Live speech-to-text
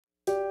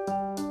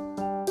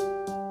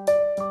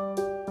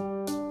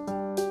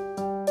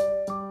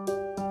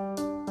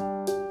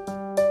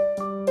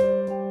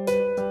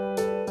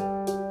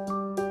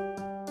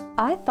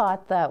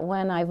thought that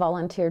when I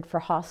volunteered for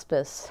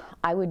hospice,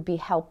 I would be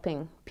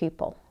helping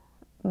people.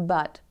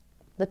 But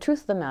the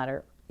truth of the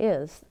matter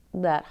is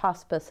that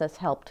hospice has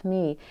helped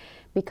me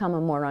become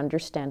a more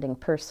understanding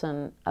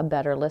person, a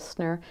better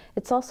listener.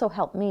 It's also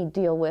helped me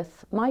deal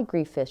with my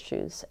grief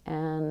issues,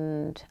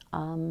 and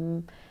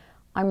I'm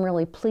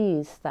really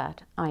pleased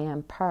that I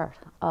am part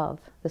of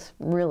this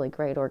really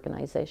great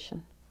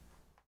organization.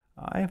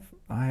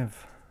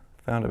 I've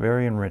found it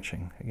very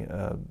enriching,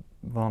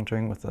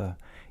 volunteering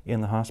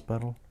in the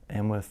hospital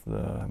and with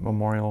the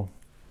Memorial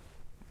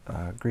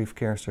Grief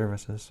Care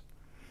Services.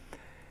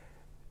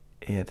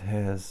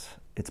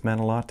 It's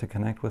meant a lot to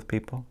connect with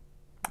people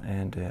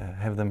and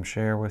have them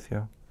share with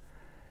you,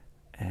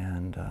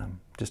 and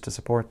just to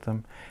support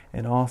them,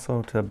 and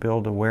also to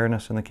build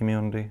awareness in the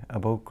community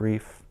about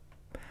grief.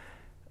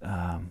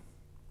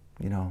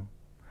 You know,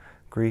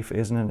 grief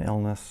isn't an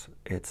illness.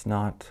 It's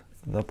not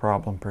the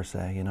problem per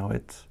se. You know,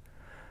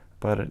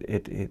 but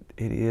it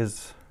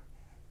is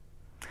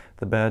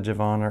the badge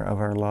of honor of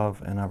our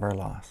love and of our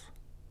loss.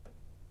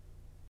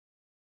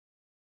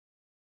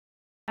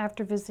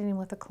 After visiting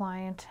with a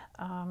client,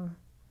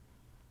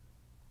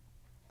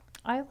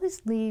 I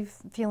always leave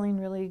feeling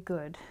really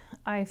good.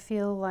 I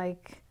feel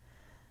like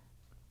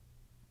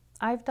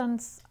I've done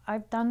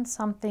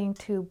something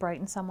to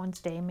brighten someone's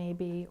day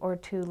maybe, or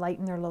to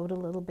lighten their load a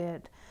little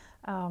bit.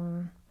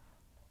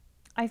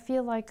 I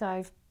feel like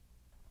I've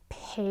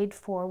paid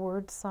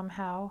forward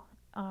somehow.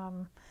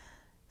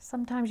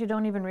 Sometimes you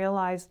don't even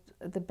realize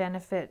the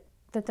benefit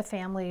that the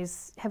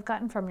families have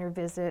gotten from your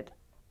visit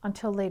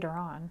until later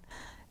on.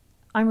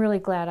 I'm really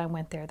glad I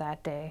went there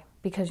that day,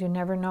 because you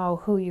never know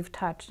who you've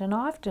touched, and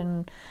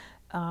often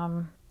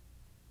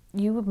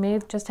you may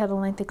have just had a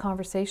lengthy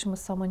conversation with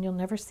someone you'll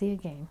never see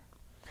again.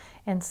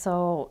 And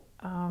so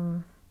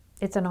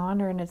it's an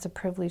honor and it's a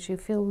privilege. You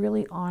feel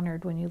really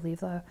honored when you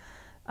leave a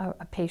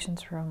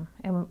patient's room,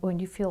 and when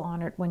you feel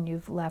honored when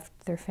you've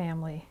left their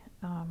family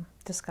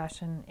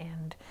discussion.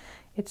 And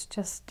it's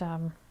just,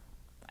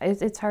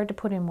 it's hard to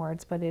put in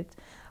words, but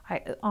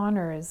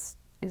honor is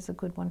a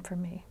good one for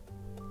me.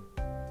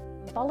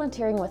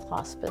 Volunteering with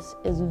hospice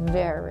is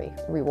very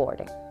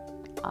rewarding.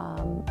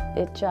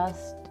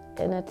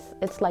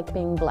 It's like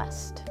being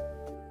blessed.